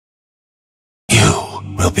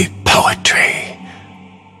will be poetry.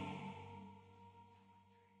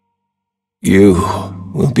 You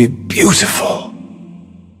will be beautiful.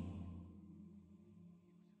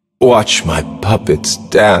 Watch my puppets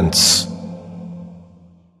dance.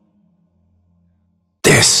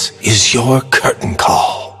 This is your curtain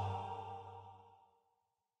call.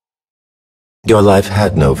 Your life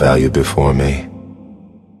had no value before me.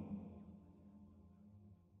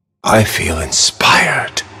 I feel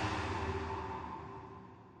inspired.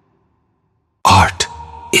 Art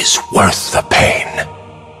is worth the pain.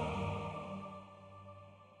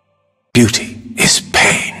 Beauty is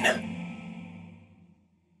pain.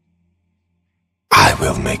 I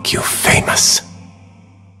will make you famous.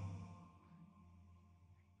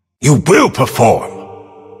 You will perform.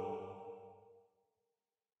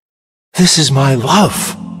 This is my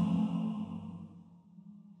love.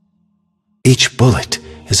 Each bullet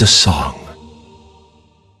is a song.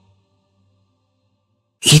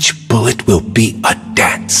 Each bullet will be a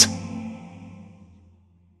dance.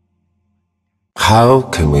 How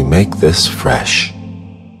can we make this fresh?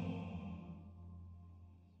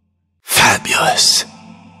 Fabulous.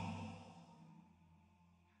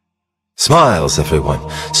 Smiles, everyone.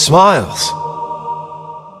 Smiles.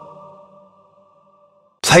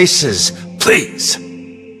 Places, please.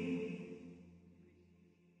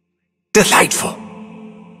 Delightful.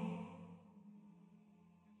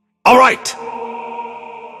 All right.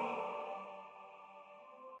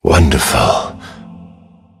 Wonderful.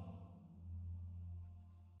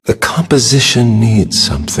 The composition needs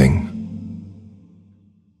something.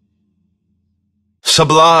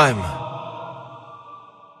 Sublime.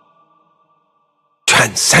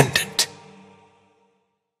 Transcendent.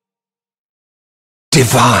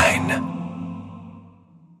 Divine.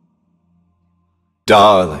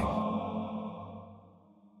 Darling.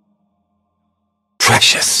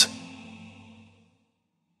 Precious.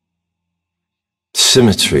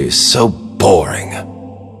 Symmetry is so boring.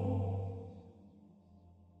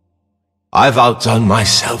 I've outdone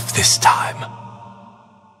myself this time.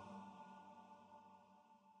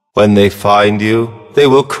 When they find you, they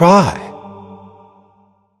will cry.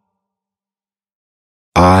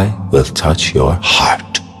 I will touch your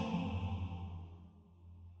heart.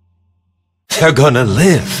 They're gonna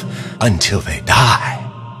live until they die.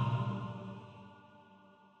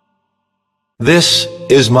 This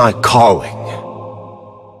is my calling.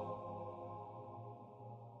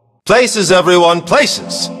 Places, everyone,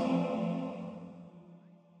 places.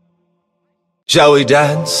 Shall we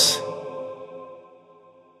dance?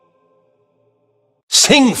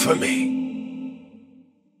 Sing for me.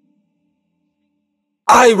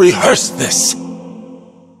 I rehearsed this.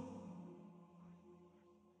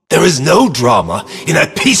 There is no drama in a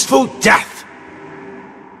peaceful death.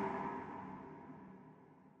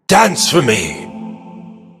 Dance for me.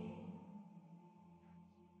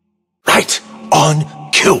 Right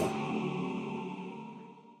on cue.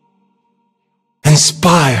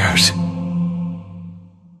 Inspired.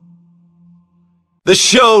 The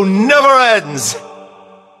show never ends.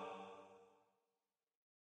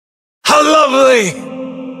 How lovely!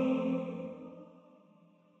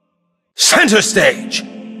 Center stage!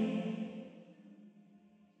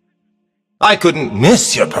 I couldn't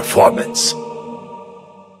miss your performance.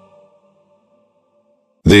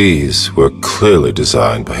 These were clearly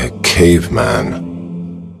designed by a caveman.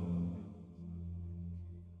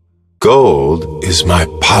 Gold is my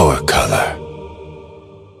power color.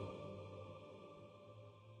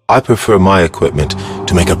 I prefer my equipment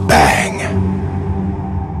to make a bang.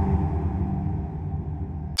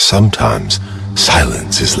 Sometimes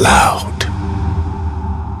silence is loud.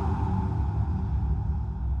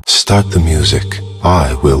 Start the music.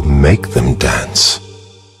 I will make them dance.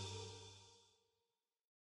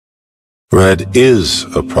 Red is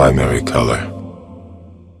a primary color.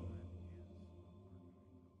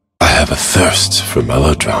 I have a thirst for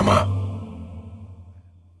melodrama.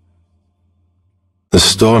 The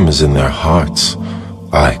storm is in their hearts.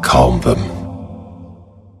 I calm them.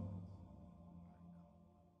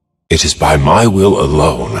 It is by my will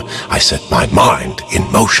alone I set my mind in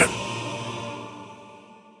motion.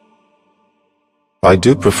 I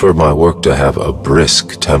do prefer my work to have a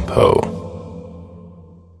brisk tempo.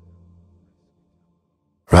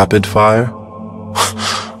 Rapid fire?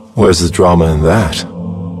 Where's the drama in that?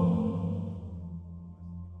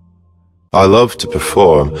 I love to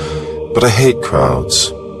perform, but I hate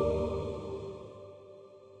crowds.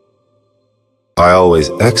 I always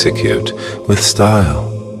execute with style.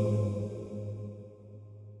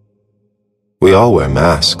 We all wear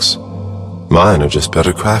masks. Mine are just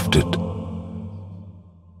better crafted.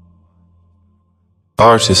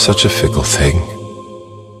 Art is such a fickle thing.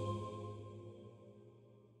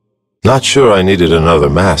 Not sure I needed another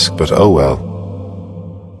mask, but oh well.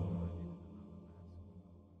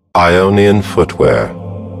 Ionian footwear.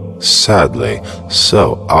 Sadly,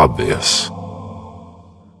 so obvious.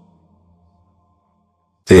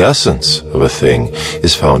 The essence of a thing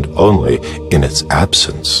is found only in its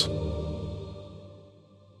absence.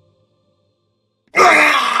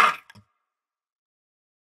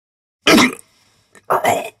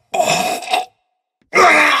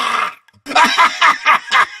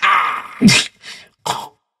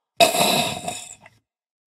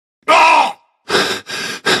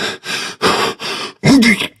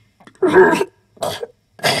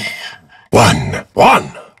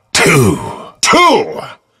 One, two,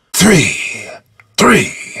 three,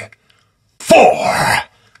 four.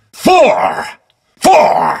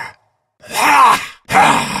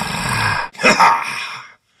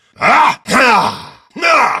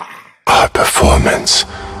 Our performance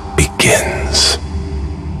begins.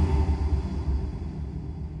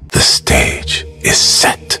 The stage is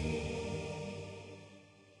set.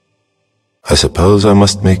 I suppose I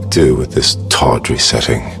must make do with this tawdry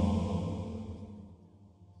setting.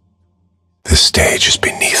 This stage is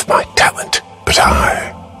beneath my talent, but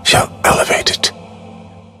I shall elevate it.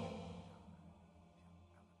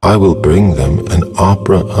 I will bring them an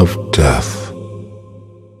opera of death.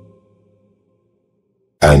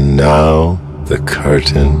 And now the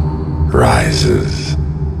curtain rises.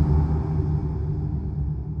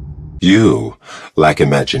 You lack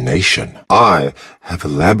imagination. I have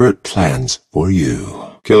elaborate plans for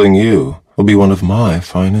you. Killing you will be one of my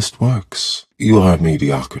finest works. You are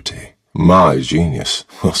mediocrity. My genius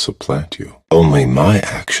will supplant you. Only my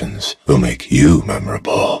actions will make you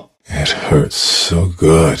memorable. It hurts so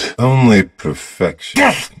good. Only perfection.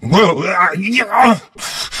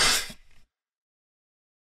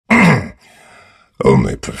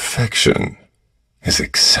 Only perfection is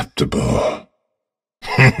acceptable.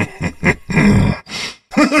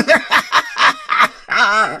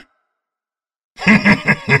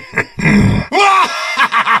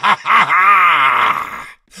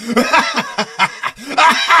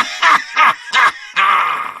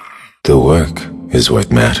 The work is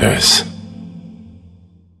what matters.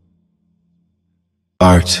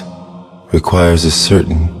 Art requires a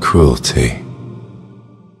certain cruelty.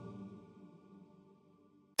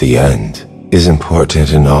 The end is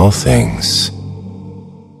important in all things.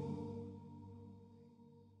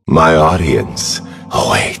 My audience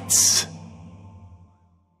awaits.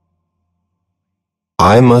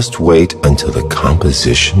 I must wait until the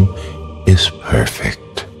composition is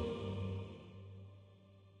perfect.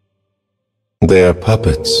 They are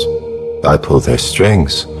puppets. I pull their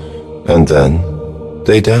strings, and then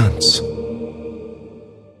they dance.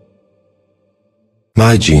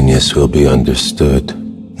 My genius will be understood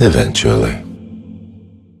eventually.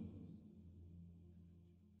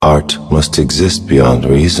 Art must exist beyond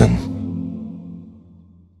reason.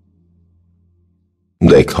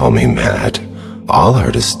 They call me mad. All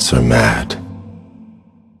artists are mad.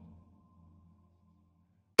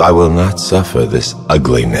 I will not suffer this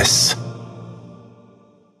ugliness.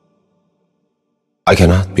 I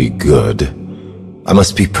cannot be good. I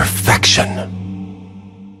must be perfection.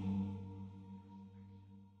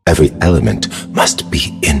 Every element must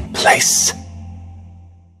be in place.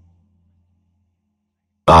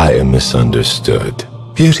 I am misunderstood.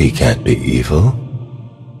 Beauty can't be evil.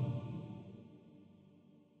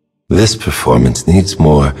 This performance needs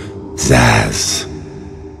more zazz.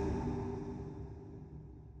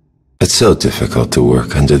 It's so difficult to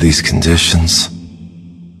work under these conditions.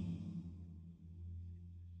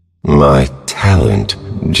 My talent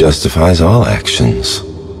justifies all actions.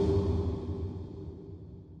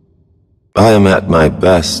 I am at my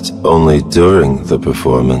best only during the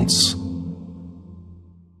performance.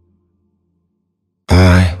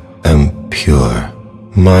 I am pure.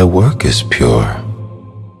 My work is pure.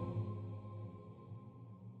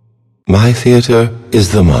 My theater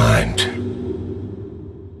is the mind.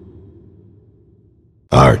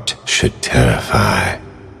 Art should terrify.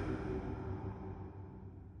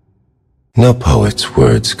 No poet's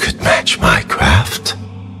words could match my craft.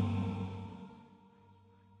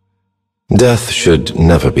 Death should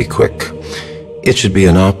never be quick. It should be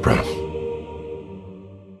an opera.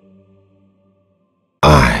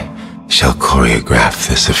 I shall choreograph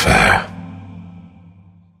this affair.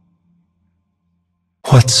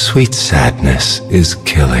 What sweet sadness is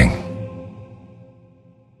killing?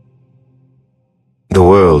 The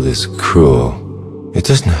world is cruel. It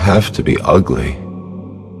doesn't have to be ugly.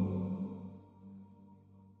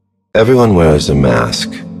 Everyone wears a mask.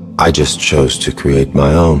 I just chose to create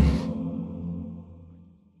my own.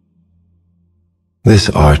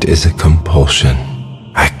 This art is a compulsion.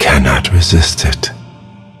 I cannot resist it.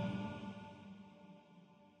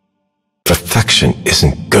 Perfection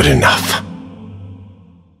isn't good enough.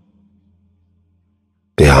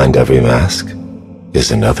 Behind every mask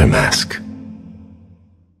is another mask.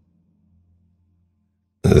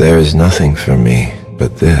 There is nothing for me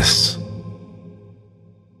but this.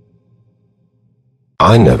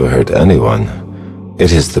 I never hurt anyone.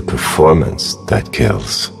 It is the performance that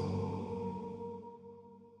kills.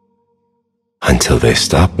 Until they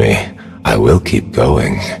stop me, I will keep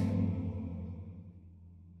going.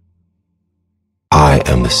 I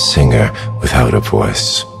am the singer without a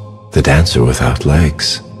voice, the dancer without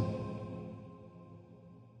legs.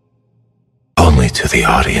 Only to the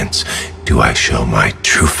audience do I show my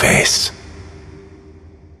true face.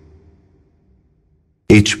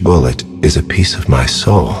 Each bullet is a piece of my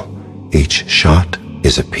soul. Each shot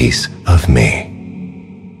is a piece of me.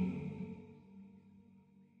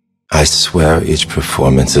 I swear each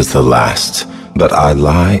performance is the last, but I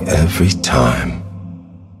lie every time.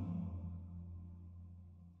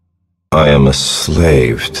 I am a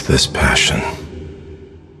slave to this passion.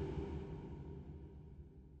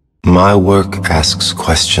 My work asks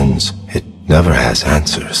questions, it never has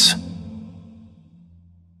answers.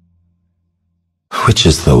 Which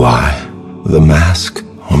is the lie, the mask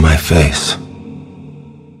or my face?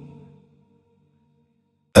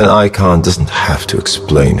 An icon doesn't have to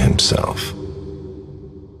explain himself.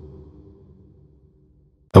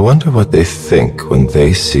 I wonder what they think when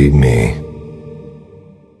they see me.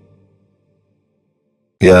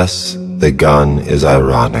 Yes, the gun is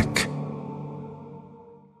ironic.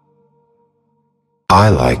 I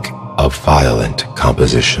like a violent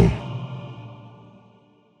composition.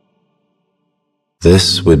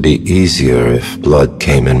 This would be easier if blood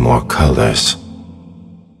came in more colors.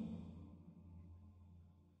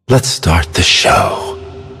 Let's start the show.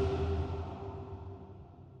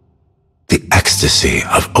 The ecstasy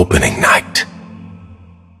of opening night.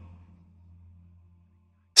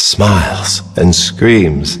 Smiles and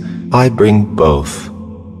screams, I bring both.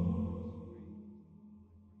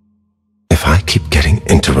 If I keep getting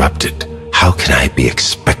interrupted, how can I be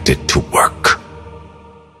expected to work?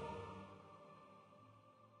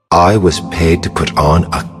 I was paid to put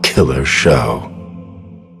on a killer show.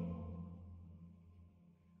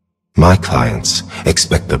 My clients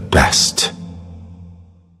expect the best.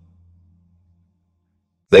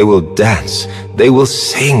 They will dance, they will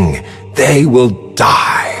sing, they will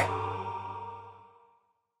die.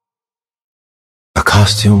 A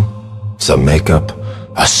costume, some makeup,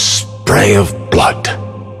 a spray of blood.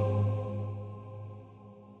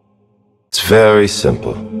 It's very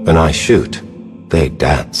simple. When I shoot, they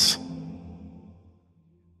dance.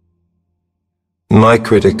 My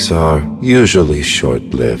critics are usually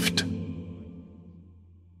short-lived.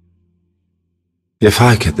 If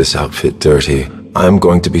I get this outfit dirty, I'm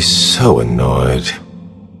going to be so annoyed.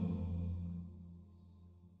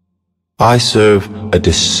 I serve a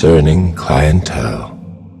discerning clientele.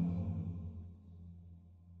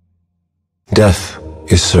 Death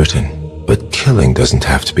is certain, but killing doesn't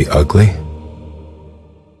have to be ugly.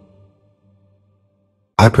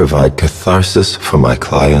 I provide catharsis for my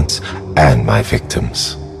clients and my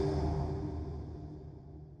victims.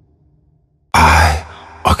 I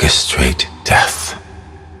orchestrate death.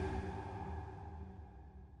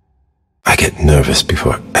 I get nervous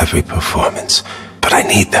before every performance, but I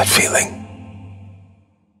need that feeling.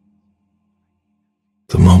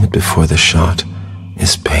 The moment before the shot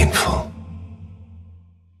is painful.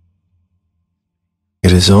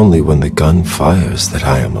 It is only when the gun fires that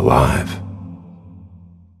I am alive.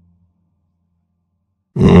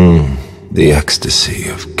 The ecstasy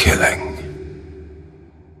of killing.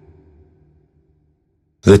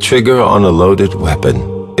 The trigger on a loaded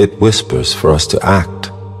weapon, it whispers for us to act.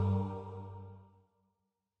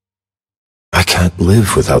 I can't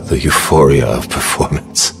live without the euphoria of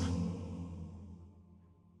performance.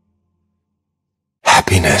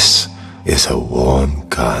 Happiness is a warm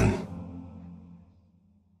gun.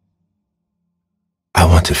 I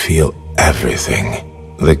want to feel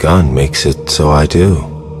everything. The gun makes it so I do.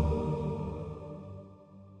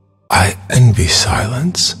 I envy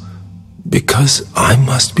silence because I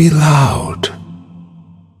must be loud.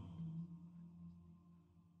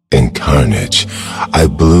 In carnage, I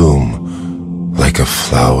bloom like a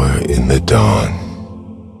flower in the dawn.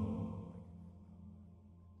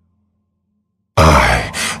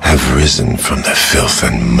 I have risen from the filth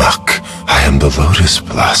and muck. I am the lotus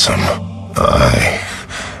blossom. I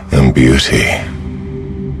am beauty.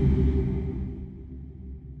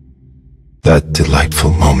 That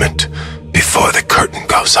delightful moment before the curtain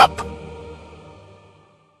goes up.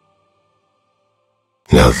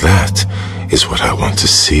 Now that is what I want to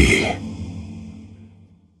see.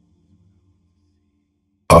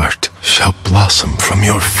 Art shall blossom from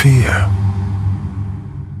your fear.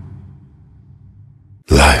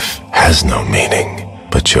 Life has no meaning,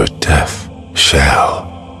 but your death shall.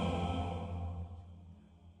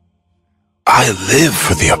 I live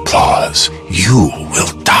for the applause. You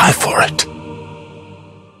will die for it.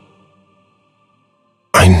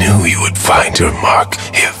 I knew you would find your mark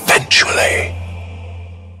eventually.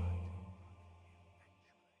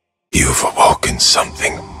 You've awoken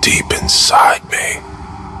something deep inside me.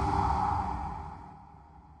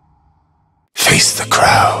 Face the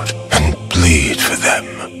crowd and bleed for them.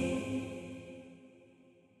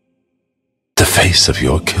 The face of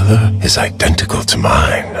your killer is identical to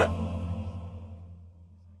mine.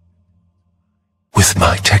 With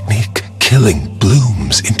my technique, killing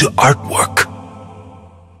blooms into artwork.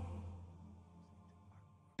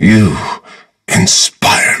 You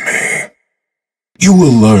inspire me. You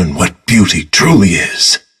will learn what beauty truly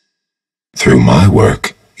is. Through my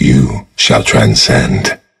work, you shall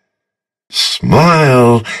transcend.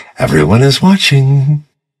 Smile, everyone is watching.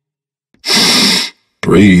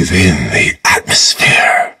 Breathe in the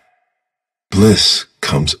atmosphere. Bliss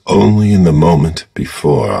comes only in the moment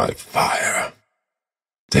before I fire.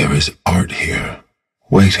 There is art here,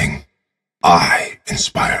 waiting. I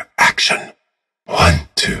inspire action. 1,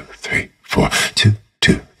 2, 3, 4. 2,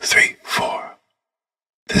 2, 3, 4.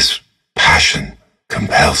 This passion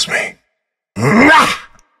compels me.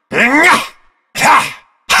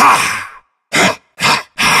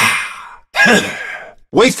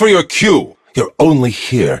 Wait for your cue. You're only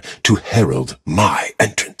here to herald my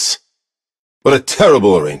entrance. What a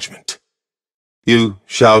terrible arrangement. You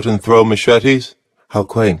shout and throw machetes? How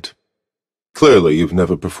quaint. Clearly you've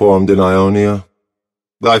never performed in Ionia.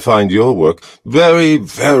 I find your work very,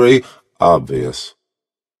 very obvious.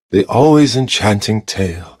 The always enchanting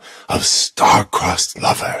tale of star-crossed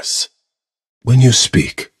lovers. When you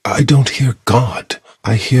speak, I don't hear God.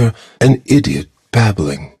 I hear an idiot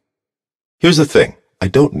babbling. Here's the thing. I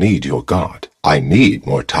don't need your God. I need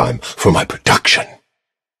more time for my production.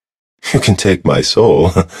 You can take my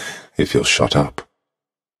soul if you'll shut up.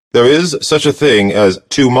 There is such a thing as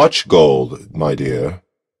too much gold, my dear.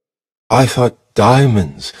 I thought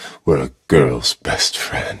diamonds were a girl's best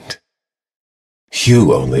friend.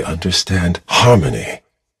 You only understand harmony.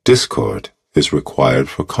 Discord is required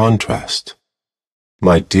for contrast.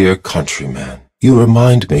 My dear countryman, you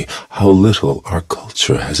remind me how little our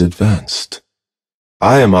culture has advanced.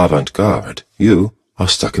 I am avant-garde. You are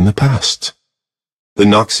stuck in the past. The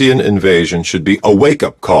Noxian invasion should be a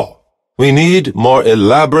wake-up call. We need more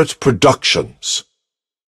elaborate productions.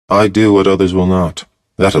 I do what others will not.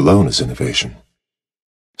 That alone is innovation.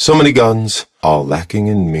 So many guns, all lacking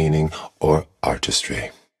in meaning or artistry.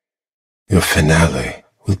 Your finale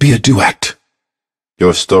will be a duet.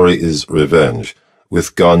 Your story is revenge,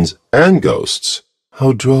 with guns and ghosts.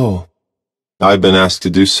 How droll. I've been asked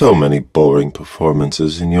to do so many boring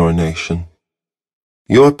performances in your nation.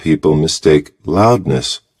 Your people mistake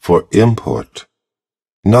loudness for import.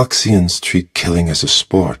 Noxians treat killing as a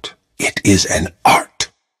sport. It is an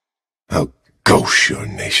art. How gauche your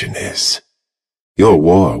nation is. Your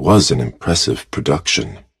war was an impressive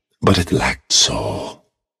production, but it lacked soul.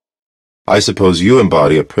 I suppose you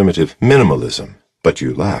embody a primitive minimalism, but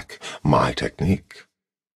you lack my technique.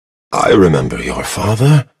 I remember your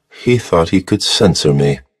father. He thought he could censor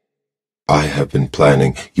me. I have been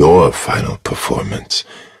planning your final performance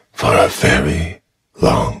for a very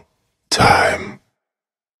long time.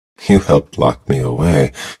 You helped lock me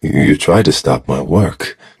away. You tried to stop my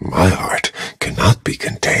work. My art cannot be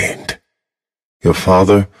contained. Your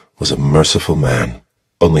father was a merciful man.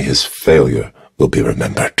 Only his failure will be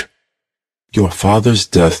remembered. Your father's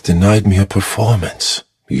death denied me a performance.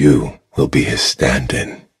 You will be his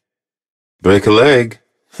stand-in. Break a leg.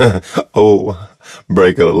 Oh,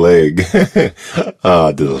 break a leg.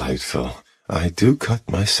 Ah, delightful. I do cut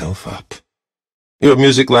myself up. Your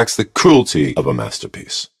music lacks the cruelty of a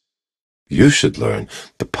masterpiece. You should learn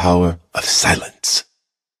the power of silence.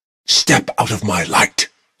 Step out of my light.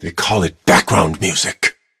 They call it background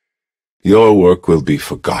music. Your work will be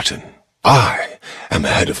forgotten. I am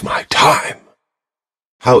ahead of my time.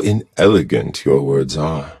 How inelegant your words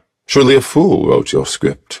are. Surely a fool wrote your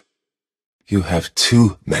script. You have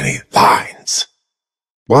too many lines.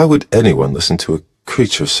 Why would anyone listen to a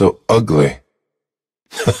creature so ugly?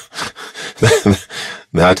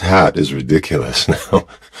 That hat is ridiculous now.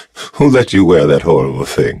 Who let you wear that horrible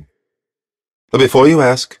thing? But before you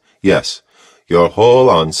ask, yes, your whole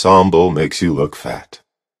ensemble makes you look fat.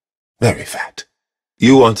 Very fat.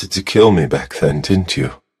 You wanted to kill me back then, didn't you?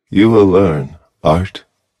 You will learn art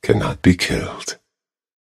cannot be killed.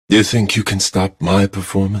 You think you can stop my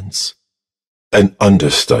performance? An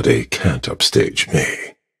understudy can't upstage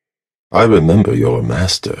me. I remember your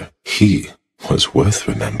master. He was worth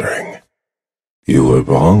remembering. You were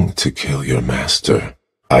wrong to kill your master.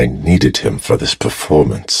 I needed him for this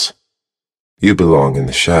performance. You belong in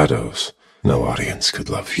the shadows. No audience could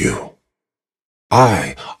love you.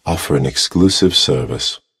 I offer an exclusive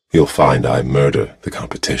service. You'll find I murder the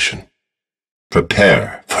competition.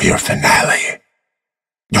 Prepare for your finale.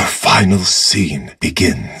 Your final scene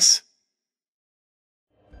begins.